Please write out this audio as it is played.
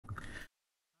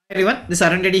Everyone, this is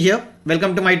Rdbms here.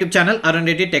 Welcome to my YouTube channel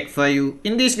Rdbms Tech for You.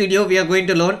 In this video, we are going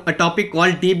to learn a topic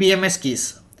called DBMS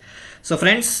keys. So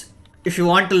friends, if you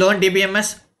want to learn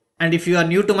DBMS and if you are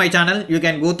new to my channel, you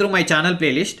can go through my channel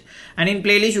playlist, and in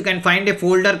playlist you can find a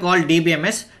folder called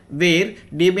DBMS where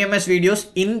DBMS videos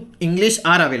in English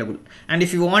are available. And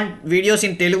if you want videos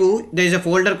in Telugu, there is a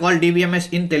folder called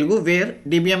DBMS in Telugu where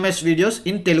DBMS videos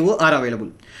in Telugu are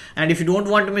available. And if you don't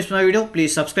want to miss my video,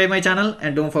 please subscribe my channel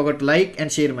and don't forget to like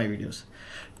and share my videos.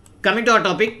 Coming to our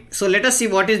topic, so let us see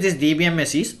what is this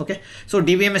DBMS is. Okay, so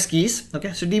DBMS keys.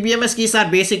 Okay, so DBMS keys are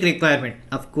basic requirement.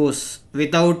 Of course,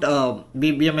 without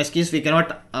DBMS keys, we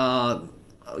cannot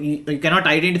you cannot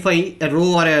identify a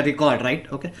row or a record, right?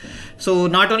 Okay, so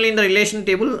not only in the relation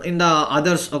table, in the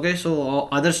others. Okay, so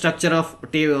other structure of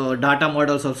data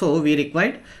models also we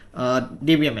required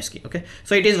DBMS key. Okay,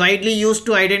 so it is widely used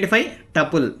to identify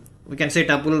tuple. We can say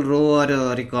tuple, row,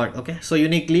 or record. Okay, so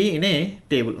uniquely in a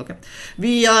table. Okay,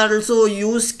 we also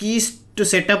use keys to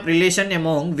set up relation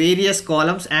among various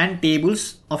columns and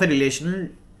tables of a relational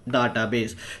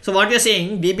database. So what we are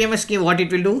saying, DBMS key, what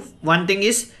it will do? One thing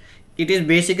is, it is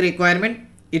basic requirement.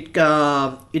 It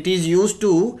is used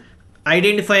to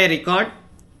identify a record,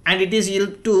 and it is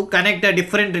used to connect the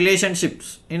different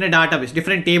relationships in a database,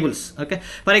 different tables. Okay,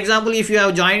 for example, if you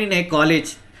have joined in a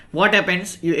college, what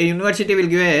happens? A university will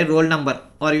give a roll number,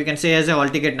 or you can say as a hall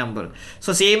ticket number.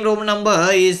 So same roll number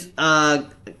is help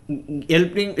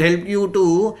you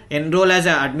to enroll as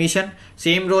a admission.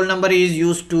 Same roll number is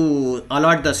used to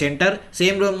allot the center.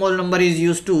 Same roll number is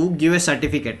used to give a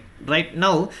certificate. Right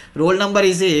now, roll number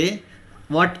is a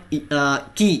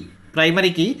key,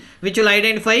 primary key, which will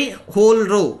identify whole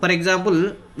row. For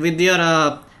example, with your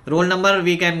roll number,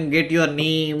 we can get your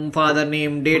name, father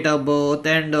name, date of birth,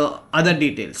 and other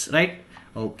details, right?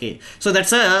 Okay, so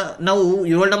that's now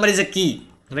your roll number is a key,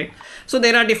 right? So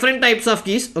there are different types of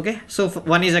keys. Okay, so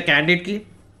one is a candidate key,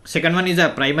 second one is a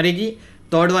primary key,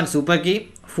 third one super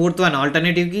key, fourth one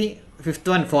alternative key, fifth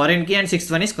one foreign key, and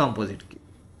sixth one is composite key,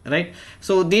 right?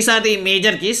 So these are the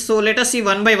major keys. So let us see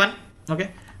one by one. Okay,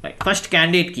 right. First,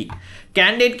 candidate key.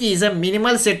 Candidate key is a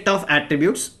minimal set of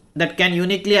attributes that can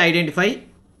uniquely identify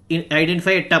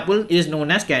a tuple is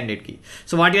known as candidate key.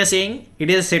 So what we are saying, it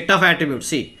is a set of attributes.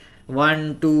 See,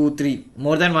 1, 2, 3,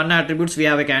 more than one attributes we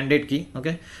have a candidate key.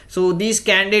 Okay, so these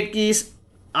candidate keys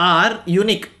are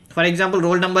unique. For example,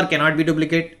 roll number cannot be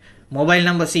duplicate. Mobile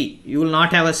number, see, you will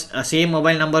not have a same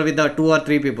mobile number with the 2 or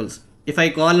 3 peoples. If I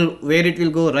call, where it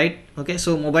will go, right? Okay,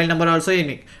 so mobile number also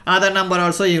unique, other number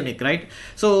also unique, right?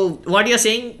 So what you are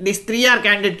saying, these 3 are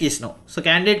candidate keys now. So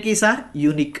candidate keys are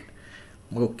unique.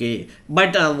 Okay,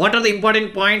 but what are the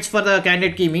important points for the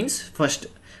candidate key means? First,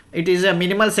 it is a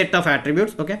minimal set of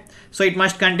attributes. Okay, so it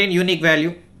must contain unique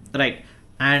value, right?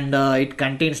 And it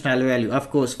contains null value, of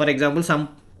course. For example, some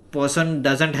person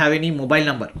doesn't have any mobile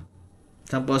number.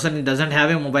 Some person doesn't have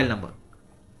a mobile number.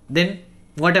 Then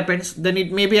what happens? Then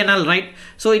it may be a null, right?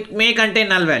 So it may contain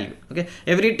null value. Okay,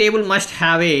 every table must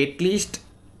have at least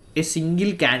a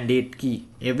single candidate key.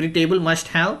 Every table must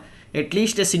have at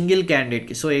least a single candidate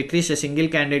key. So at least a single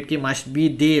candidate key must be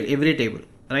there every table,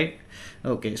 right?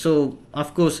 Okay, so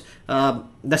of course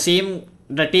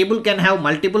the table can have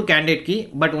multiple candidate key,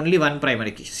 but only one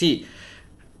primary key. See,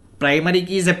 primary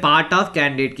key is a part of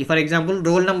candidate key. For example,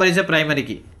 roll number is a primary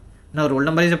key. Now roll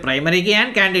number is a primary key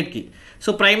and candidate key.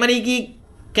 So primary key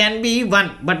can be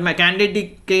one, but my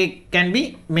candidate key can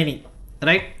be many,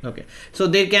 right? Okay, so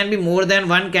there can be more than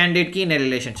one candidate key in a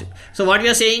relationship. So what we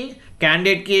are saying,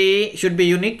 candidate key should be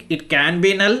unique. It can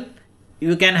be null.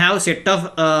 You can have set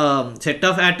of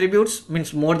attributes,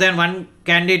 means more than one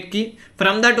candidate key.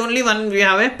 From that only one we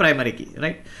have a primary key,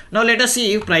 right? Now let us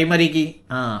see primary key.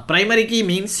 Primary key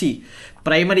means, see,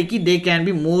 primary key, they can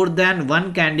be more than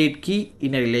one candidate key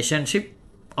in a relationship,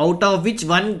 out of which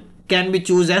one can be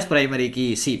choose as primary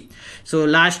key. See, so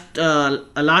last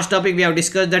topic we have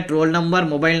discussed that roll number,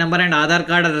 mobile number, and Aadhaar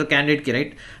card are candidate key,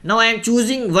 right? Now I am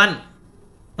choosing one.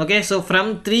 Okay, so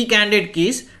from 3 candidate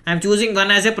keys, I am choosing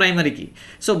one as a primary key.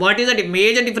 So what is the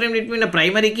major difference between a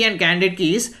primary key and candidate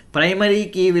key is, primary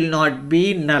key will not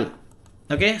be null.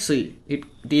 Okay, so it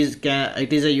is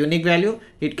a unique value.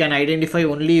 It can identify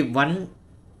only one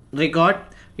record.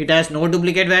 It has no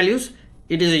duplicate values.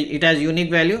 It has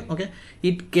unique value. Okay,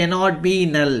 it cannot be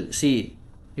null. See,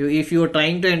 if you are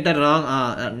trying to enter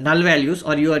wrong null values,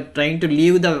 or you are trying to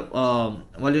leave the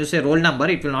roll number,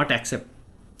 it will not accept.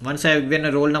 Once I have given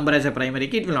a roll number as a primary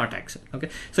key, it will not accept. Okay,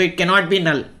 so it cannot be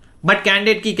null, but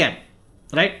candidate key can,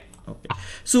 right? Okay,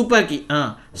 super key,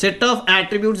 set of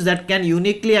attributes that can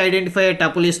uniquely identify a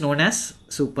tuple is known as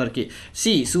super key.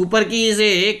 See, super key is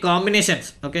a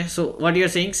combinations. Okay, so what you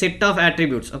are saying, set of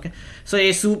attributes. Okay, so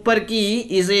a super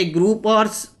key is a group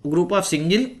of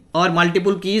single or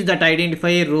multiple keys that identify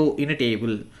a row in a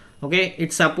table. Okay,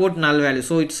 it support null value,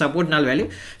 so it support null value.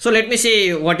 So let me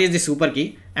say what is the super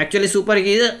key. Actually, super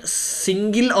key is a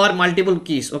single or multiple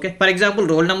keys. Okay, for example,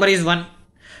 roll number is 1,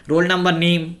 roll number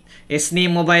name, S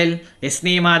name mobile, S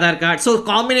name Aadhaar card. So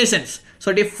combinations,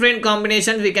 so different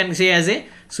combinations we can say as a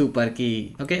super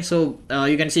key. Okay, so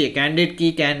you can see a candidate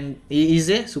key is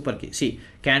a super key. See,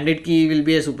 candidate key will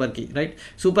be a super key, right?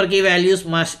 Super key values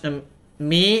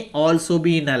may also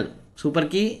be null. Super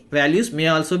key values may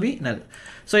also be null.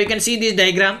 So you can see this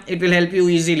diagram, it will help you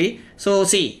easily. So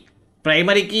see,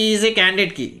 primary key is a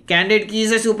candidate key. Candidate key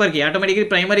is a super key. Automatically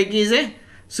primary key is a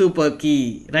super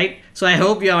key, right? So I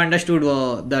hope you have understood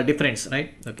the difference,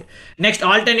 right? Okay. Next,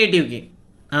 alternative key.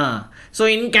 So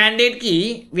in candidate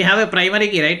key, we have a primary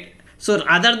key, right? So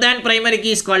other than primary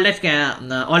key is called as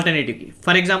alternative key.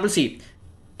 For example, see,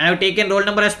 I have taken roll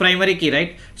number as primary key,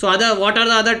 right? So what are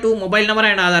the other two? Mobile number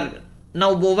and Aadhaar.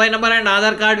 Now mobile number and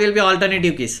Aadhaar card will be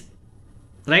alternative keys.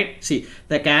 Right? See,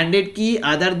 the candidate key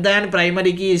other than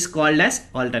primary key is called as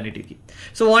alternative key.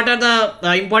 So what are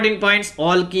the important points?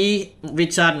 All key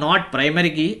which are not primary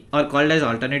key are called as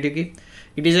alternative key.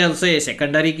 It is also a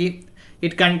secondary key.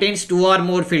 It contains 2 or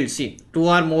more fields. See, 2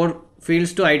 or more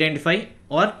fields to identify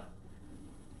or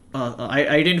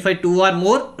identify 2 or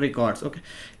more records. Okay,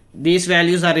 these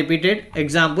values are repeated.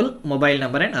 Example, mobile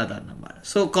number and Aadhaar number.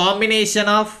 So combination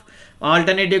of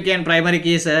alternative key and primary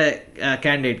key is a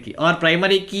candidate key, or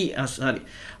primary key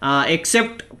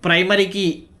except primary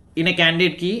key in a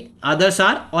candidate key, others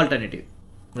are alternative,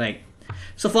 right?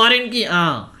 So foreign key,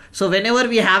 so whenever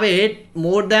we have a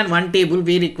more than one table,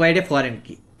 we require a foreign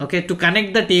key, okay, to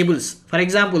connect the tables. For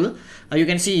example, you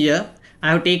can see here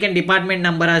I have taken department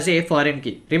number as a foreign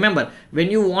key. Remember,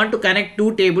 when you want to connect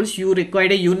two tables, you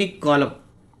require a unique column.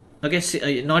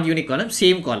 Okay, not unique column,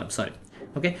 same column, sorry.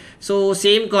 Okay, so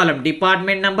same column,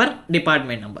 department number.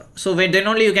 So then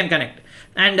only you can connect.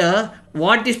 And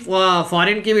what this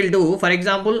foreign key will do, for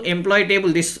example, employee table,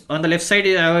 this on the left side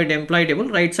I have employee table,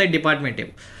 right side department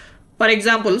table. For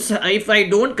example, if I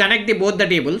don't connect both the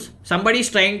tables, somebody is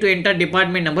trying to enter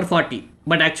department number 40,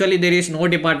 but actually there is no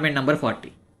department number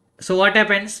 40. So what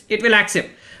happens? It will accept.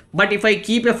 But if I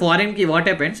keep a foreign key, what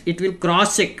happens? It will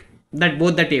cross check that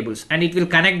both the tables and it will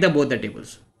connect both the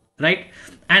tables, right?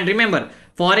 And remember,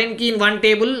 foreign key in one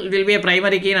table will be a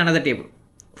primary key in another table.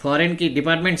 Foreign key,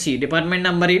 department C, department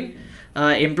number in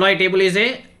employee table is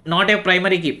a not a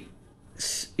primary key.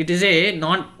 It is a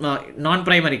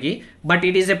non-primary key, but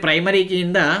it is a primary key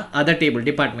in the other table,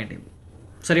 department table.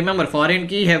 So remember, foreign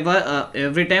key have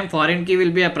every time foreign key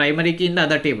will be a primary key in the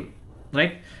other table,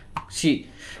 right? See,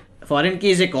 foreign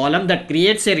key is a column that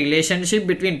creates a relationship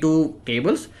between two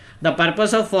tables. The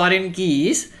purpose of foreign key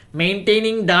is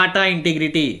maintaining data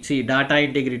integrity. See, data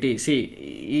integrity.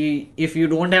 See, if you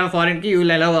don't have a foreign key, you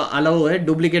will allow a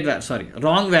duplicate,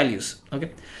 wrong values.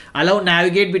 Okay, allow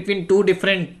navigate between two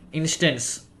different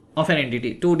instances of an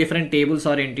entity, two different tables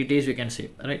or entities, we can say,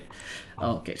 right?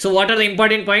 Okay, so what are the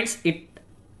important points? It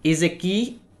is a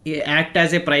key, it act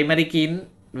as a primary key in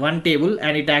one table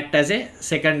and it act as a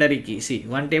secondary key. See,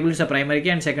 one table is a primary key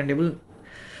and second table,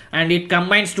 and it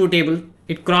combines two tables.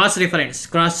 It cross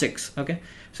checks. Okay,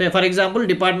 so for example,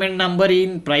 department number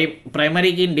in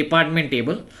primary key in department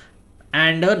table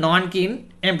and non key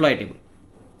in employee table,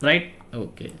 right?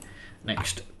 Okay,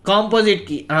 next, composite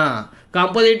key.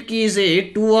 Composite key is a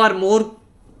two or more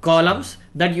columns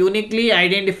that uniquely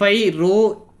identify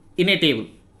row in a table.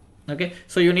 Okay,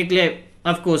 so uniquely,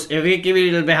 of course, every key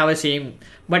will have a same,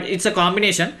 but it's a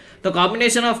combination. The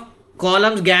combination of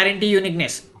columns guarantee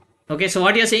uniqueness. Okay, so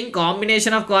what you are saying,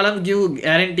 combination of columns give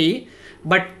guarantee,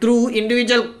 but through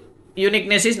individual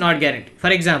uniqueness is not guaranteed. For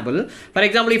example,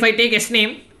 if I take S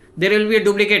name, there will be a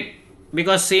duplicate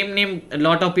because same name a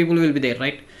lot of people will be there,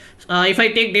 right? If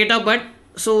I take date of birth,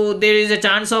 so there is a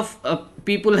chance of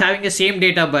people having the same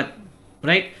date of birth,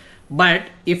 right? But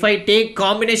if I take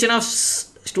combination of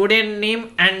student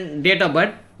name and date of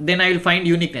birth, then I will find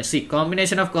uniqueness. See,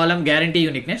 combination of column guarantee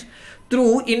uniqueness.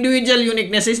 Through individual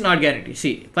uniqueness is not guaranteed.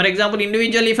 See, for example,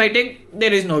 individual if I take,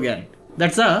 there is no guarantee.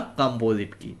 That's a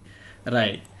composite key,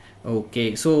 right?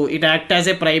 Okay, so it acts as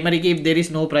a primary key if there is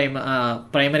no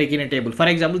primary key in a table. For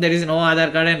example, there is no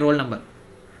Aadhaar card and roll number.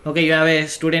 Okay, you have a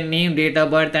student name, date of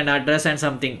birth and address and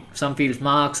something, some fields,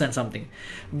 marks and something.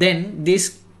 Then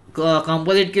this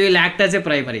composite key will act as a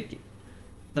primary key,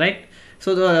 right?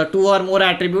 So the two or more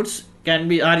attributes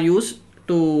are used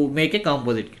to make a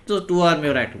composite key. So two or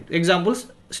more attributes.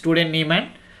 Examples, student name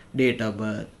and date of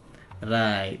birth.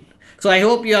 Right. So I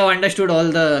hope you have understood all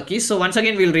the keys. So once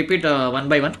again, we'll repeat one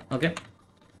by one. Okay.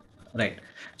 Right.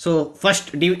 So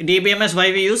first DBMS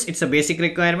why we use, it's a basic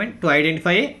requirement to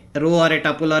identify a row or a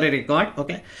tuple or a record.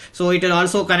 Okay. So it will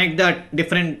also connect the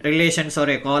different relations or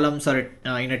a columns or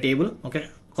in a table. Okay.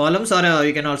 Columns or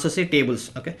you can also say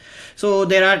tables. Okay. So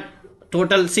there are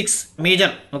total 6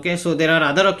 major. Okay. So there are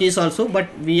other keys also, but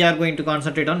we are going to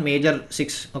concentrate on major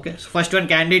 6. Okay. So first one,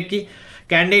 candidate key.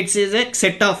 Candidates is a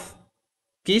set of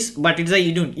keys, but it's a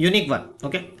unique one.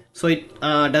 Okay. So it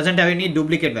doesn't have any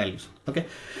duplicate values. Okay.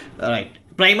 Right.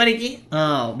 Primary key,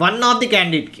 one of the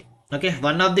candidate key. Okay.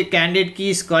 One of the candidate key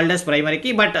is called as primary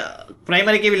key, but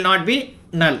primary key will not be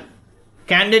null.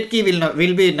 Candidate key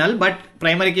will be null, but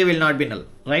primary key will not be null.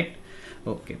 Right.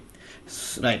 Okay.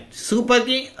 Right. Super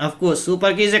key, of course,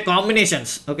 super key is a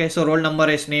combinations. Okay. So roll number,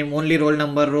 S name, only roll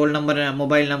number,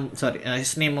 mobile number, sorry,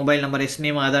 S name, mobile number, S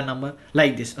name, other number,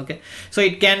 like this. Okay. So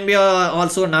it can be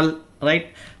also null. Right.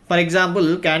 For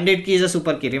example, candidate key is a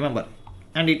super key, remember,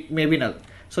 and it may be null.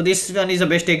 So this one is the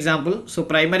best example. So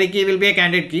primary key will be a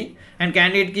candidate key and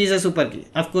candidate key is a super key.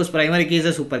 Of course, primary key is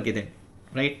a super key then,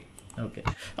 right? Okay.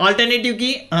 Alternative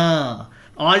key,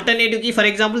 for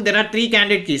example, there are 3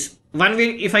 candidate keys. One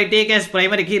will, if I take as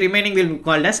primary key, remaining will be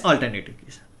called as alternative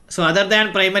keys. So other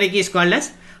than primary key is called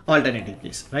as alternative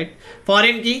keys, right?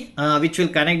 Foreign key, which will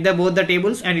connect both the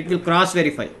tables and it will cross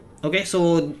verify. Okay.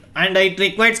 So, and it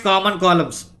requires common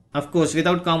columns. Of course,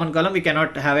 without common column, we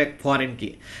cannot have a foreign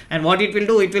key. And what it will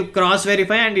do, it will cross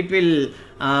verify and it will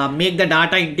make the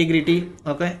data integrity.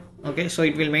 Okay. Okay. So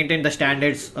it will maintain the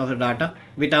standards of the data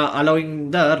without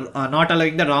allowing the, not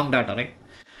allowing the wrong data, right?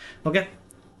 Okay.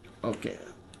 Okay.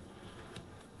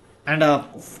 And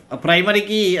a primary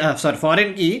key,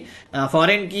 foreign key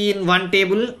in one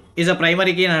table is a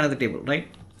primary key in another table, right?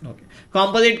 Okay.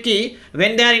 Composite key,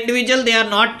 when they are individual, they are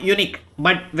not unique.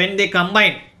 But when they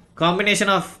combination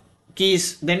of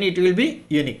keys, then it will be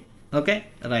unique. Okay.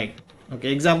 Right.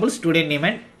 Okay. Example, student name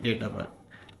and date of birth.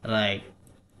 Right.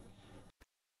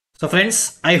 So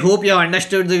friends, I hope you have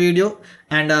understood the video,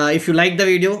 and if you like the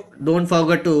video, don't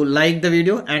forget to like the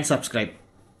video and subscribe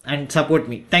and support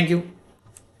me. Thank you.